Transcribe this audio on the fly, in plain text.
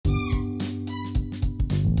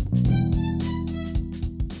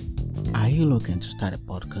you looking to start a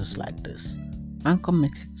podcast like this? Anchor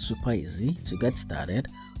makes it super easy to get started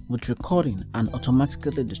with recording and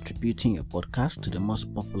automatically distributing your podcast to the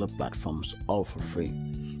most popular platforms, all for free.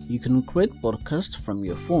 You can create podcasts from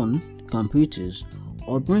your phone, computers,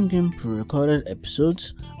 or bring in pre-recorded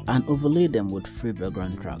episodes and overlay them with free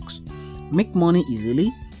background tracks. Make money easily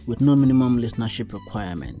with no minimum listenership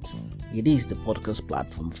requirement. It is the podcast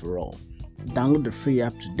platform for all. Download the free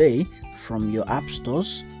app today from your app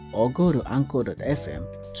stores or go to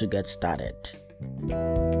anchor.fm to get started.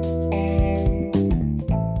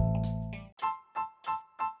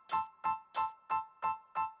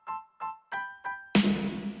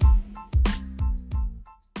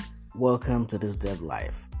 Welcome to This Dev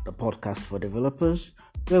Life, the podcast for developers,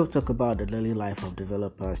 where we talk about the daily life of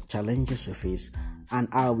developers, challenges we face, and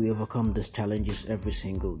how we overcome these challenges every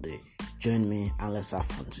single day. Join me and let's have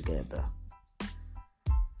fun together.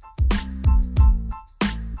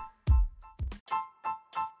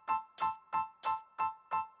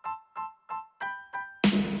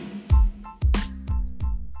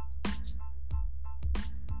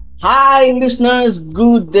 Hi, listeners.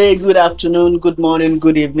 Good day, good afternoon, good morning,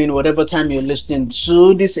 good evening, whatever time you're listening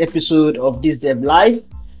to this episode of This Dev Life.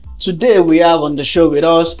 Today, we have on the show with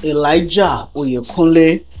us Elijah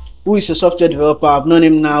Oyekunle, who is a software developer. I've known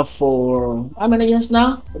him now for how many years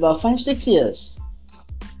now? About 5-6 years.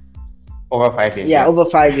 Over 5 years. Yeah, over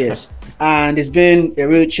 5 years. And he's been a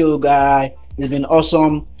real chill guy. He's been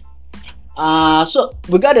awesome. So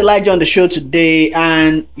we got Elijah on the show today,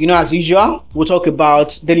 and as usual, we'll talk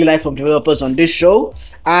about daily life of developers on this show.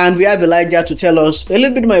 And we have Elijah to tell us a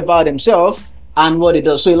little bit more about himself and what he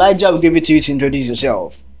does. So Elijah, we'll give it to you to introduce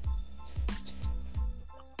yourself.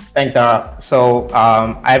 Thanks, Dara. So,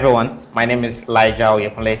 hi everyone. My name is Elijah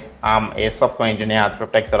Oyekunle. I'm a software engineer at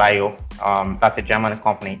Protect.io. That's a German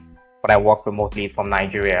company, but I work remotely from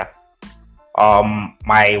Nigeria.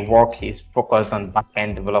 My work is focused on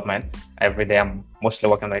backend development. Every day I'm mostly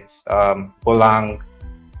working with Golang,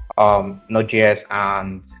 Node.js,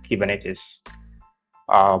 and Kubernetes.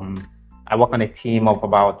 I work on a team of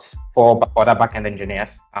about 4 other backend engineers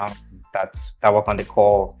that work on the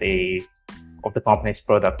core of the company's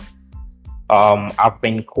product. I've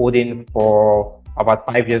been coding for about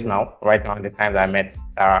 5 years now, right around the time that I met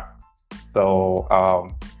Sarah. So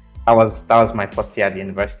that was my first year at the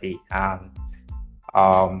university, and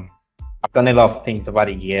I've done a lot of things over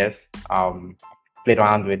the years. Played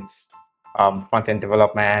around with front-end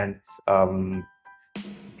development, Drupal,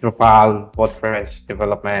 WordPress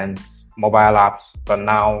development, mobile apps, but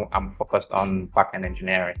now I'm focused on backend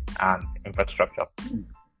engineering and infrastructure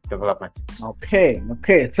development. Okay.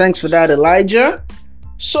 Thanks for that, Elijah.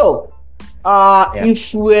 So,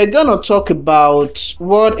 if we're gonna talk about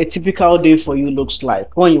what a typical day for you looks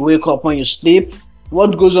like, when you wake up, when you sleep,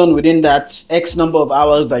 what goes on within that X number of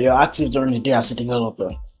hours that you're active during the day as a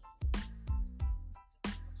developer?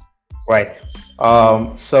 Right.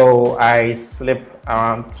 So I sleep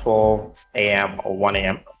around 12 a.m. or 1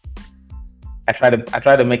 a.m. I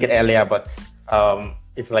try to make it earlier, but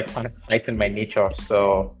it's like kind of fighting my nature.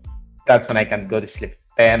 So that's when I can go to sleep.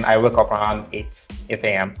 Then I wake up around 8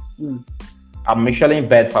 a.m. I'm usually in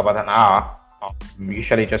bed for about an hour. I'm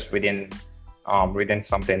usually just reading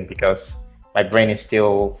something because my brain is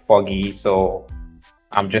still foggy. So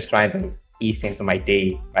I'm just trying to ease into my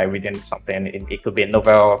day by reading something. It could be a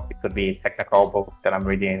novel, it could be a technical book that I'm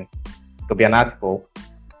reading, it could be an article.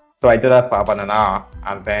 So I do that for about an hour,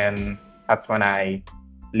 and then that's when I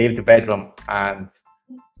leave the bedroom and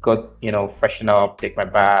go, freshen up, take my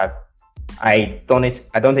bath. I don't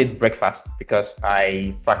eat breakfast because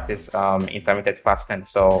I practice intermittent fasting.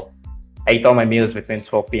 So I eat all my meals between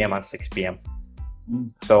 12 p.m. and 6 p.m.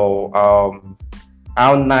 So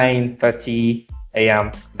around 9:30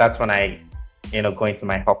 a.m. that's when I go into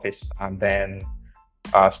my office and then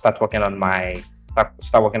start working on my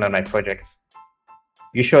projects.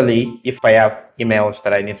 Usually, if I have emails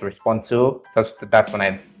that I need to respond to, that's what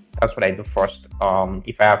I do first.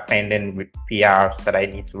 If I have pending PRs that I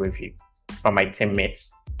need to review from my teammates,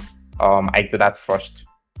 I do that first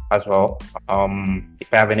as well.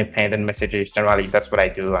 If I have any pending messages, generally that's what I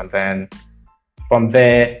do, and then from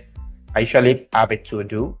there, I usually have a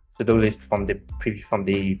to-do list from the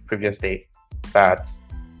previous day that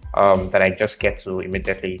I just get to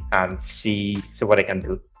immediately and see what I can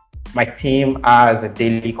do. My team has a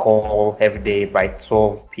daily call every day by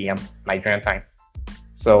 12 p.m. Nigerian time.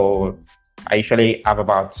 So I usually have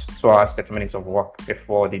about 2 hours, 30 minutes of work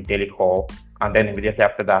before the daily call, and then immediately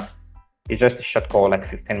after that, it's just a short call, like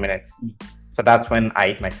 15 minutes. So that's when I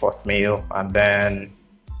eat my first meal, and then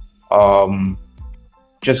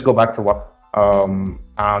just go back to work. around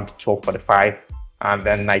 12:45, and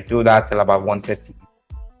then I do that till about 1:30.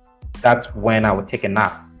 That's when I would take a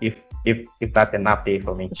nap if that's a nap day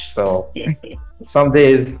for me. So some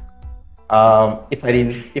days, if I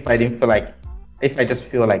didn't feel like, if I just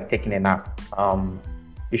feel like taking a nap,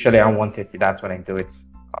 usually around 1:30, that's when I do it,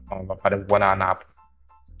 about a 1 hour nap.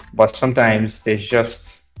 But sometimes there's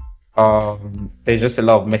just a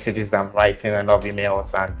lot of messages that I'm writing, a lot of emails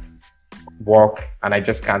and work, and I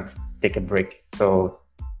just can't take a break. So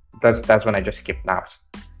that's when I just skip naps.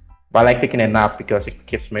 But I like taking a nap because it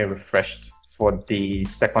keeps me refreshed for the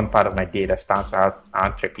second part of my day that starts out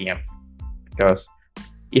around 3 p.m. Because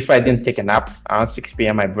if I didn't take a nap around 6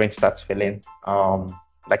 p.m., my brain starts feeling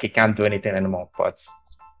like it can't do anything anymore. But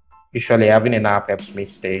usually having a nap helps me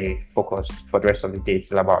stay focused for the rest of the day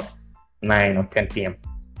till about 9 or 10 p.m.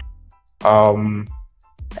 Um,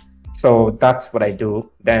 so that's what I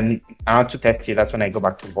do. Then around 2:30, that's when I go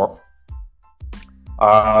back to work.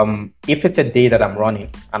 If it's a day that I'm running,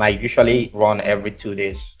 and I usually run every 2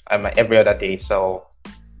 days, every other day. So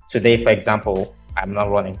today, for example, I'm not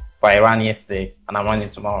running, but I ran yesterday and I'm running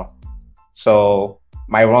tomorrow. So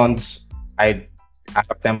my runs, I I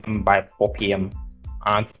have them by 4 p.m.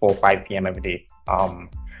 and 4 5 p.m. every day.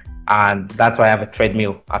 And that's why I have a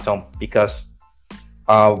treadmill at home because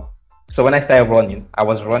uh, so when I started running, I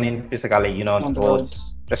was running physically, on On the the roads.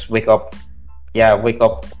 roads. Just wake up, yeah, wake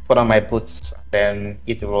up, put on my boots, then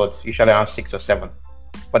hit the roads, usually around 6 or 7.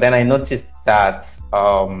 But then I noticed that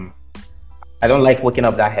I don't like waking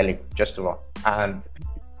up that early just to run. And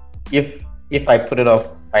if I put it off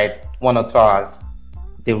by 1 or 2 hours,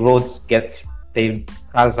 the roads get the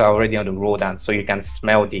cars are already on the road, and so you can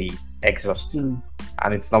smell the exhaust, Mm,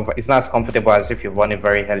 and it's not as comfortable as if you're running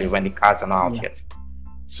very early when the cars are not out yeah. yet.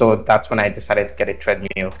 So that's when I decided to get a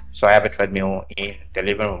treadmill. So I have a treadmill in the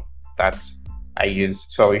living room that I use.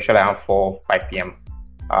 So usually around 4 5 p.m.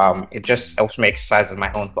 It just helps me exercise at my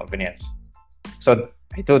own convenience. So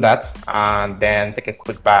I do that and then take a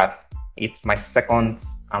quick bath. It's my second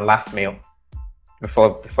and last meal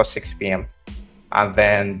before 6 p.m. and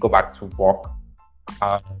then go back to work.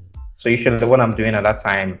 Um, so usually what I'm doing at that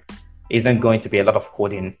time isn't going to be a lot of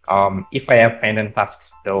coding. If I have pending tasks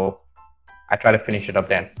though, I try to finish it up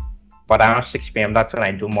then. But around 6 p.m., that's when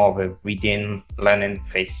I do more of a reading, learning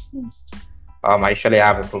phase. Mm. I usually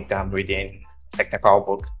have a book that I'm reading, technical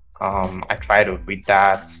book. I try to read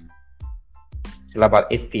that till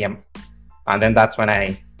about 8 p.m. And then that's when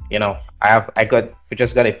we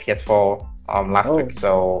just got a PS4 last Oh, week.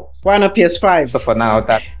 So why not PS5? so for now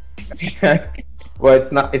that well,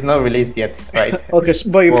 it's not released yet, right? Okay,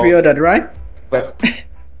 but you Well, pre-ordered, right? but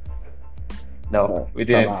no, we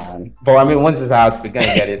Come didn't. on. But I mean, once it's out, we're gonna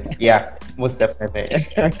get it. Yeah, most definitely.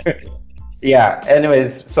 Yeah.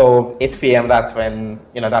 Anyways, so 8 p.m. That's when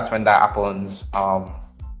that happens.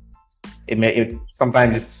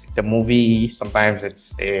 Sometimes it's a movie, sometimes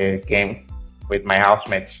it's a game with my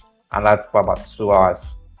housemates, and that's for about 2 hours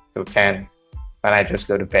to 10. Then I just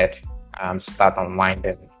go to bed and start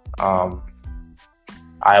unwinding. Um,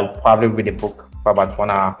 I'll probably read a book for about 1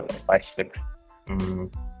 hour before I sleep. Um,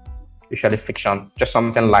 Usually fiction, just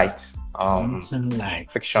something light. Something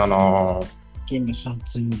like, Fiction or give me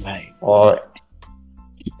something like, or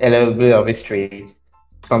a little bit of history,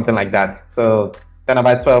 something like that. So then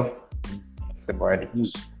about 12, sleep already.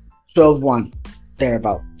 12 1,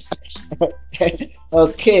 thereabout.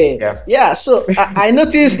 Okay. Yeah. Yeah, so I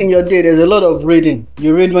noticed in your day there's a lot of reading.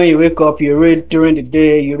 You read when you wake up, you read during the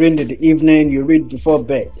day, you read in the evening, you read before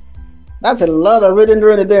bed. That's a lot of reading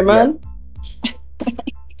during the day, Yeah. man.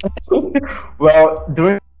 Well,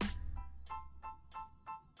 during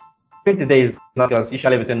the day is not because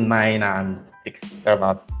usually between 9 and 6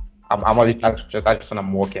 about I'm always that's when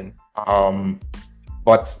I'm working.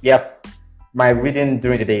 But yeah, my reading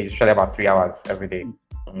during the day is usually about 3 hours every day.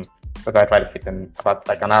 So I try to fit in about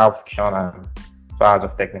like an hour of fiction and 2 hours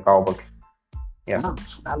of technical books. Yeah. Wow,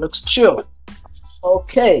 that looks chill.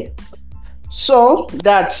 Okay. So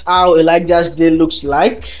that's how Elijah's day looks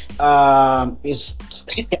like. Is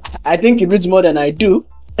I think he reads more than I do.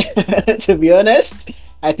 To be honest,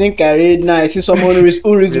 I think I read now. I see someone who reads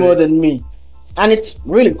more Really. than me, and it's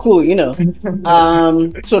really cool.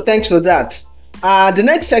 So thanks for that. The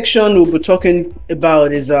next section we'll be talking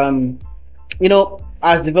about is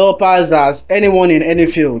as developers, as anyone in any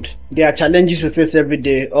field, there are challenges we face every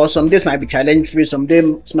day, or some days might be challenge free, some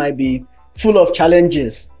days might be full of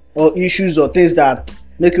challenges or issues or things that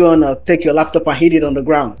make you want to take your laptop and hit it on the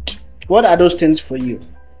ground. What are those things for you?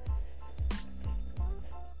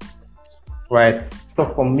 Right. So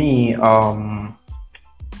for me,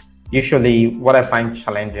 usually what I find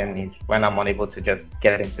challenging is when I'm unable to just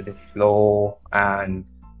get into the flow and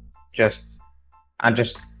just and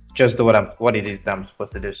just do what it is that I'm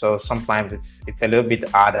supposed to do. So sometimes it's a little bit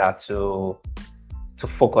harder to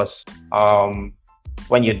focus.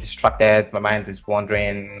 When you're distracted, my mind is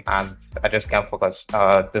wandering, and I just can't focus.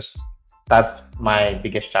 Just that's my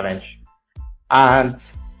biggest challenge, and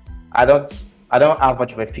I don't I don't have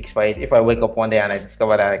much of a fix for it. If I wake up one day and I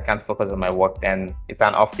discover that I can't focus on my work, then it's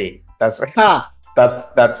an off day. That's Ha!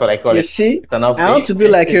 that's what I call You it. see, It's an off I want day. to be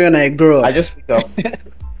like you when I grow I up. just wake up.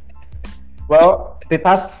 Well, the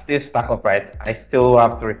tasks still stack up, right? I still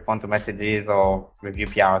have to respond to messages or review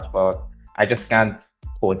PRs, but I just can't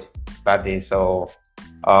code that day. So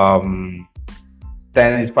um,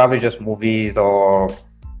 then it's probably just movies, or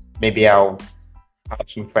maybe I'll have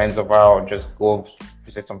some friends over, or just go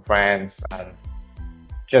visit some friends and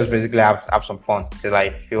just basically have some fun till I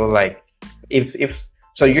feel like if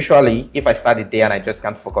so usually if I start the day and I just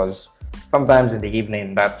can't focus, sometimes in the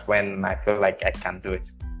evening that's when I feel like I can do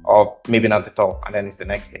it. Or maybe not at all, and then it's the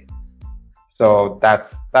next day. So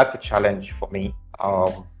that's a challenge for me.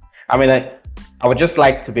 I mean, I would just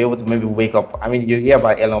like to be able to maybe wake up. I mean, you hear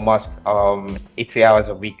about Elon Musk, 80 hours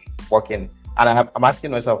a week working, and I'm asking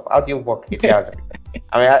myself, how do you work 80 hours a week?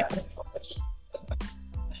 I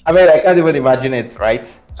mean, I can't even imagine it, right?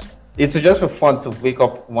 It's just for fun to wake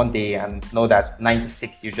up one day and know that 9 to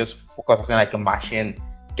 6 you just focus on like a machine,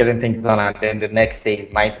 getting things done, and then the next day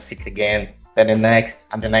 9 to 6 again, then the next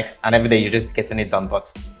and the next, and every day you're just getting it done.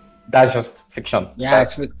 But that's just fiction. Yeah, That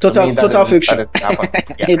it's to me total that fiction. doesn't happen.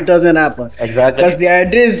 It Yeah, doesn't happen because exactly.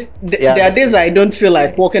 there are Yeah, days I don't feel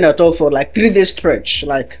like walking at all for like 3 days stretch.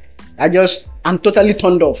 Like I'm totally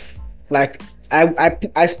turned off. Like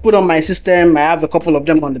I put on my system. I have a couple of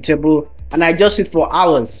them on the table, and I just sit for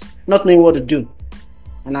hours, not knowing what to do.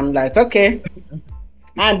 And I'm like, okay,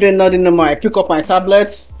 I'm doing nothing no more. I pick up my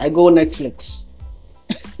tablets. I go Netflix.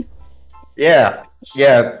 yeah,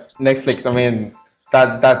 yeah. Netflix. I mean,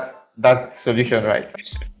 that's the solution, right?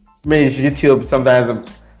 I mean, it's YouTube. Sometimes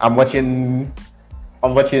I'm watching, I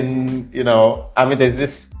mean,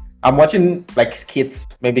 I'm watching like skits,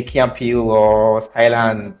 maybe Key and Peele or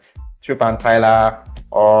Thailand, Trip and Tyler,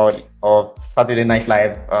 or Saturday Night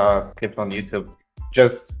Live clips on YouTube.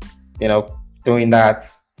 Just, you know, doing that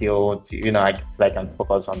till, I can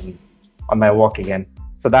focus on my work again.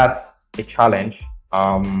 So a challenge.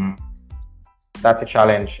 Um, that's a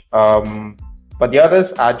challenge. But the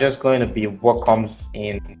others are just going to be what comes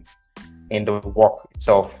in the work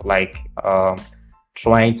itself, like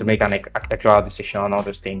trying to make an architectural decision, all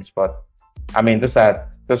those things. But I mean, that's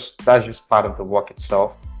just part of the work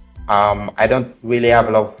itself. I don't really have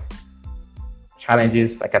a lot of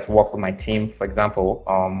challenges like at work with my team, for example.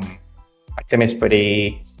 My team is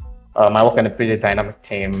pretty. I work in a pretty dynamic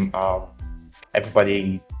team.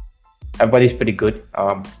 Everybody, everybody's pretty good.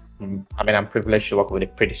 I mean, I'm privileged to work with a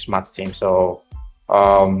pretty smart team. So,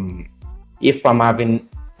 um, if I'm having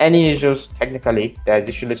any issues technically, there's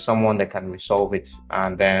usually someone that can resolve it,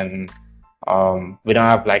 and then we don't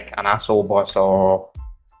have like an asshole boss or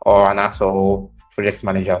an asshole project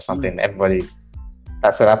manager or Hmm. something. Everybody,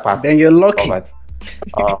 that's that part Then you're is lucky. covered.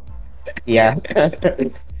 Uh, yeah.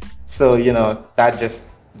 So that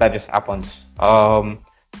just happens.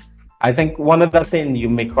 I think one other thing you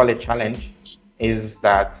may call a challenge is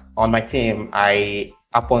that on my team, I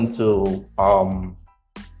happen to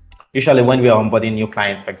usually when we are onboarding new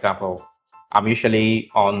clients, for example, I'm usually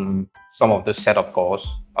on some of the setup calls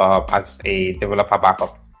as a developer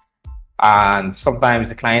backup. And sometimes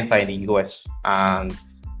the clients are in the US and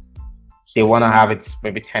they want to have it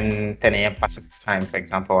maybe 10 a.m. Pacific time, for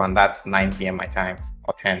example, and that's 9 p.m. my time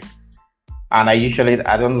or 10. And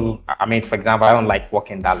I don't, I mean, for example, I don't like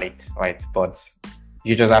working that late, right? But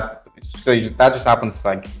you just have to, that just happens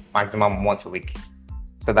like maximum once a week.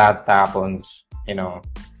 So that happens, you know,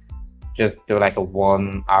 just do like a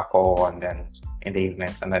 1 hour call and then in the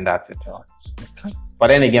evenings, and then that's it. But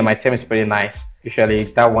then again, my team is pretty nice. Usually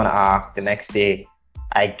that 1 hour, the next day,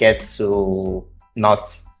 I get to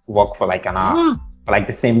not work for like an hour, Hmm. for like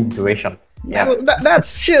the same duration. Yeah,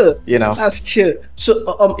 That's chill. you know, That's chill. So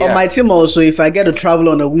on yeah. my team also, if I get to travel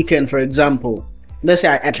on a weekend, for example, let's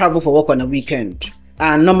say I travel for work on a weekend,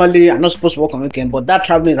 and normally I'm not supposed to work on weekend, but that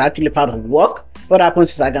traveling is actually part of work. What happens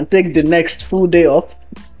is I can take the next full day off,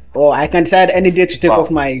 or I can decide any day to take off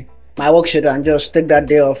Wow. my work schedule and just take that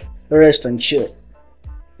day off, rest and chill.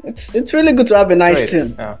 It's really good to have a It's nice great.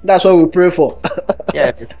 team. Yeah, That's what we pray for.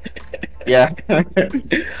 yeah, yeah,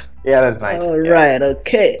 yeah. That's nice. All Yeah. right,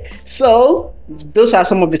 okay. So those are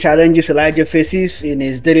some of the challenges Elijah faces in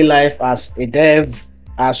his daily life as a dev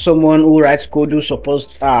as someone who writes code who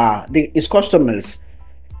supports his customers.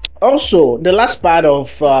 Also, the last part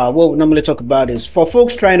of what we normally talk about is for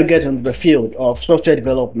folks trying to get into the field of software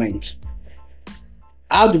development.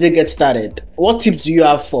 How do they get started? What tips do you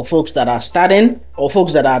have for folks that are starting or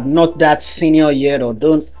folks that are not that senior yet or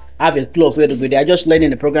don't have a clue of where to go? They are just learning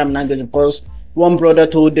the programming language because one brother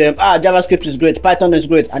told them, JavaScript is great, Python is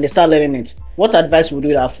great, and they start learning it. What advice would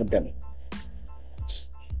you have for them?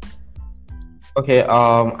 Okay,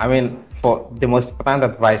 I mean, for the most important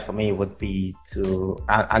advice for me would be to,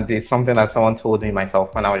 and it's something that someone told me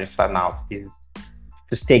myself when I was just starting out, is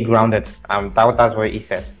to stay grounded. That's what he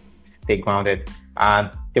said, stay grounded.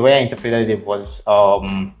 And the way I interpreted it was,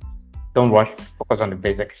 don't rush, focus on the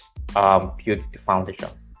basics, build the foundation.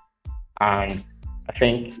 And I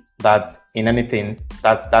think that in anything,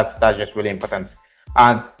 that's just really important.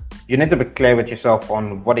 And you need to be clear with yourself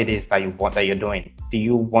on what it is that you want, that you're doing. Do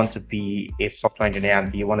you want to be a software engineer,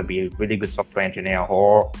 and do you want to be a really good software engineer,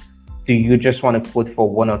 or do you just want to code for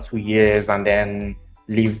 1 or 2 years and then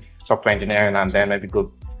leave software engineering and then maybe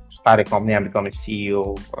go start a company and become a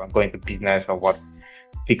CEO or go into business or what?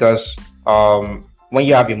 Because when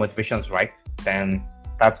you have your motivations right, then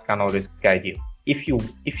that can always guide you. If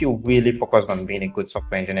you really focus on being a good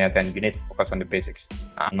software engineer, then you need to focus on the basics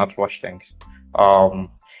and not rush things.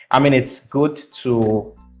 I mean, it's good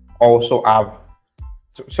to also have.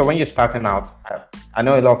 So when you're starting out, I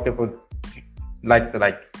know a lot of people like to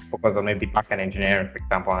focus on maybe backend engineering, for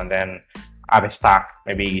example, and then have a stack,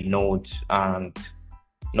 maybe Node and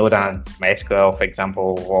MySQL, for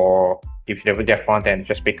example, or if you do their front end,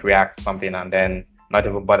 just pick React something and then not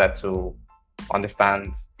even bother to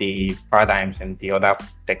understand the paradigms and the other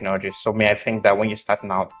technologies. So I think that when you're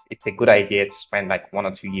starting out, it's a good idea to spend like 1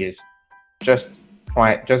 or 2 years just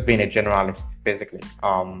being a generalist, basically.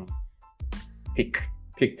 Pick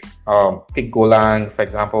Golang, for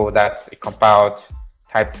example, that's a compiled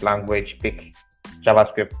typed language. Pick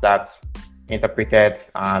JavaScript that's interpreted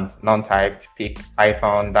and non-typed. Pick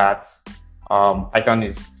Python that's Python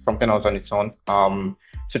is something else on its own.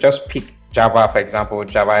 So just pick Java, for example.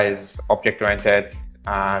 Java is object-oriented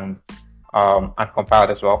and compiled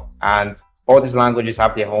as well. And all these languages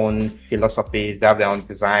have their own philosophies, they have their own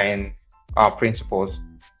design principles.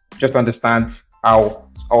 Just understand how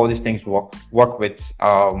all these things work. Work with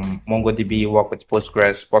MongoDB, work with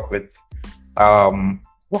Postgres, work with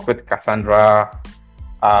Cassandra.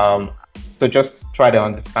 So just try to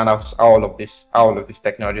understand how all of these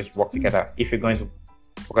technologies work together. If you're going to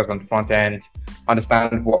focus on the front end,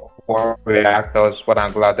 understand what React does, what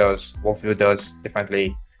Angular does, what Vue does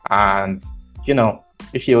differently, and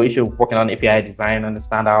if you're working on API design,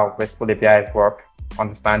 understand how RESTful APIs work,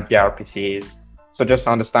 understand gRPCs. So just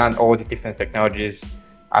understand all the different technologies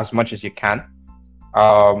as much as you can,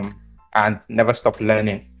 and never stop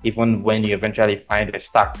learning, even when you eventually find a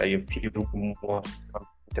stack that you feel more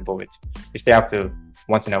comfortable with. You still have to,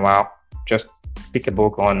 once in a while, just pick a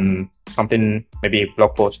book on something, maybe a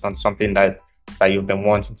blog post on something that you've been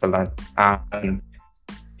wanting to learn, and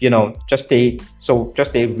just stay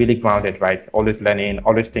really grounded, right? Always learning,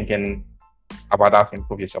 always thinking about how to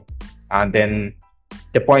improve yourself. And then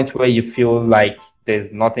the point where you feel like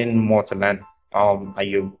there's nothing more to learn, are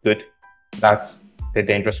you good? That's the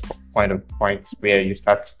dangerous point where you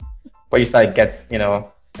start get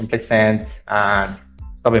complacent and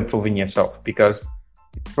stop improving yourself, because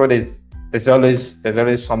the truth is there's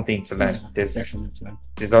always something to learn. There's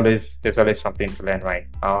always something to learn, right?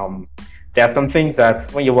 There are some things that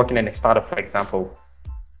when you're working in a startup, for example,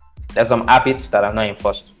 there's some habits that are not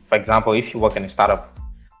enforced. For example, if you work in a startup,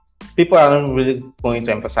 people are not really going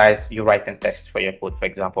to emphasize you writing tests for your code, for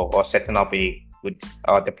example, or setting up a good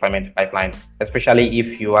deployment pipeline, especially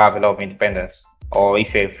if you have a lot of independence or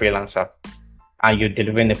if you're a freelancer and you're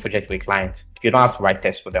delivering a project with clients. You don't have to write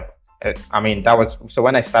tests for them. So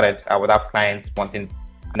when I started, I would have clients wanting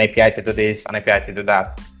an API to do this, an API to do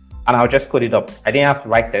that, and I'll just code it up. I didn't have to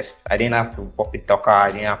write tests. I didn't have to work with Docker. I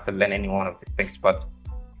didn't have to learn any one of these things. But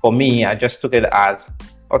for me, I just took it as,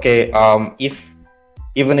 okay,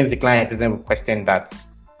 even if the client isn't requesting that,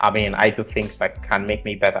 I do things that can make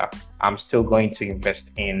me better, I'm still going to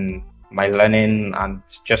invest in my learning and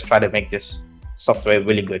just try to make this software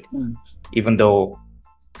really good, even though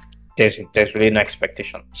there's really no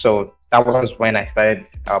expectation. So that was when I started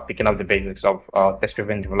picking up the basics of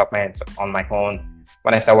test-driven development on my own.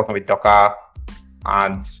 When I started working with Docker,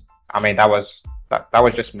 and that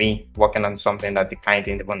was just me working on something that the client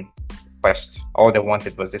didn't even request. All they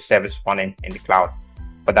wanted was the service running in the cloud.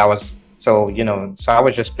 But that was so I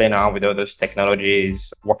was just playing around with all those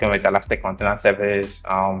technologies, working with Elastic Container Service.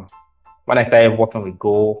 When I started working with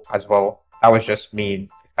Go as well, that was just me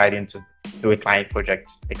deciding to do a client project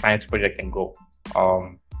and Go.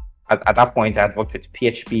 At that point, I had worked with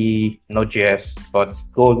PHP, Node.js, but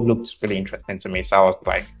Go looked really interesting to me. So I was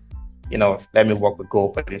like, let me work with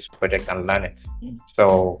Go for this project and learn it.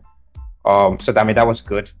 So, that was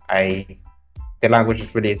good. The language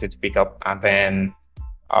is really easy to pick up, and then,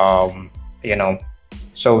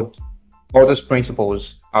 so all those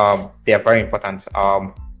principles, they are very important.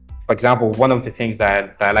 For example, one of the things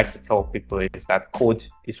that I like to tell people is that code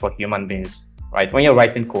is for human beings, right? When you're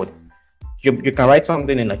writing code, you can write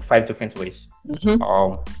something in like 5 different ways. You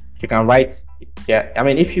can write,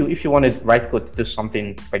 if you want to write code to do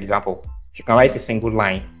something, for example, you can write a single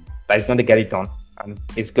line that is going to get it done, and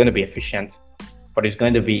it's going to be efficient, but it's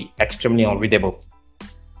going to be extremely unreadable.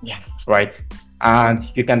 Yeah. Right. And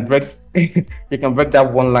you can break that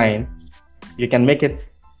one line, you can make it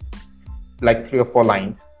like 3 or 4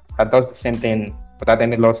 lines that does the same thing without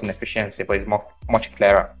any loss in efficiency, but it's much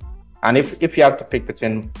clearer. And if you have to pick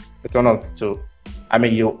between one of the two,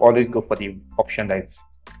 you always go for the option that's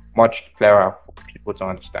much clearer for people to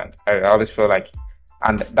understand. I always feel like,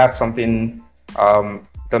 and that's something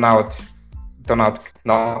Donald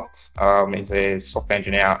Knuth is a software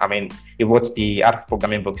engineer. He wrote the art of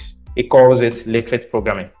programming books. He calls it literate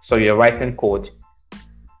programming. So you're writing code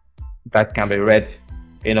that can be read,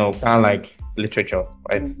 kind of like literature,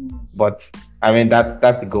 right? But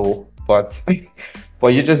that's the goal. But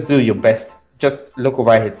you just do your best. Just look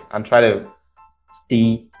over it and try to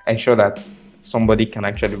ensure that somebody can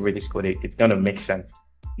actually read this code. It's gonna make sense.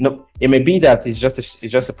 No, it may be that it's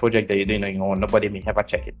just a project that you're doing on your own. Nobody may ever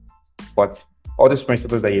check it. But all these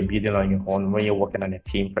principles that you're building on your own when you're working on a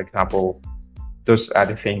team, for example, those are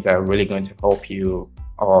the things that are really going to help you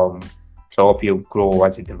grow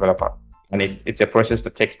as a developer. And it's a process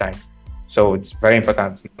that takes time. So it's very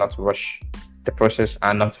important not to rush the process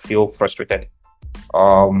and not to feel frustrated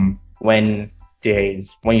when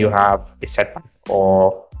you have a setback,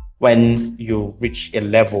 or when you reach a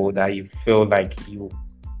level that you feel like you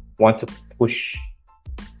want to push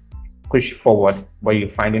forward, but you're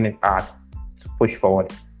finding it hard to push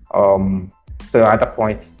forward. So at that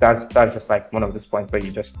point, that's just like one of those points where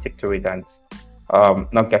you just stick to it and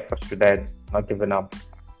not get frustrated, not giving up.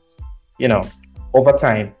 Over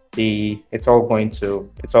time, it's all going to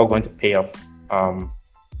pay off.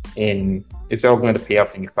 It's all going to pay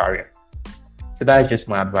off in your career. So that's just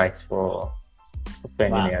my advice for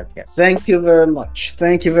engineers. Yeah. Thank you very much.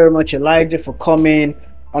 Thank you very much, Elijah, for coming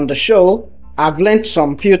on the show. I've learned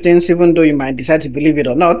some few things, even though you might decide to believe it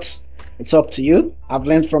or not. It's up to you. I've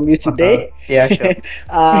learned from you today. Yeah, sure.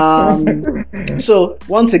 So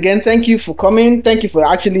once again, thank you for coming. Thank you for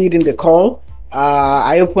actually leading the call.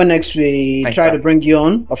 I hope when next we try to bring you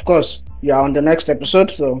on. Of course, you are on the next episode,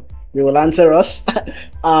 so you will answer us.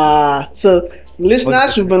 So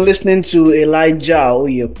listeners, we've been listening to Elijah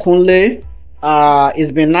Oyekunle.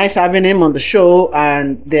 It's been nice having him on the show,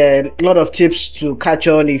 and there are a lot of tips to catch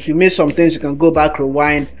on. If you miss some things, you can go back,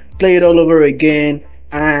 rewind, play it all over again,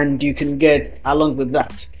 and you can get along with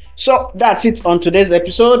that. So that's it on today's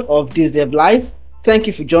episode of This Dev Life. Thank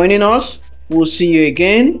you for joining us. We'll see you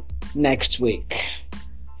again next week.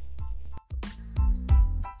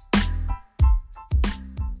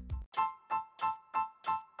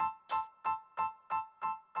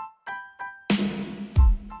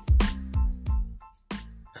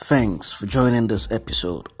 Thanks for joining this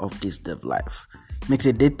episode of This Dev Life. Make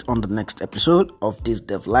a date on the next episode of This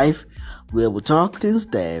Dev Life, where we talk things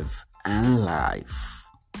dev and life.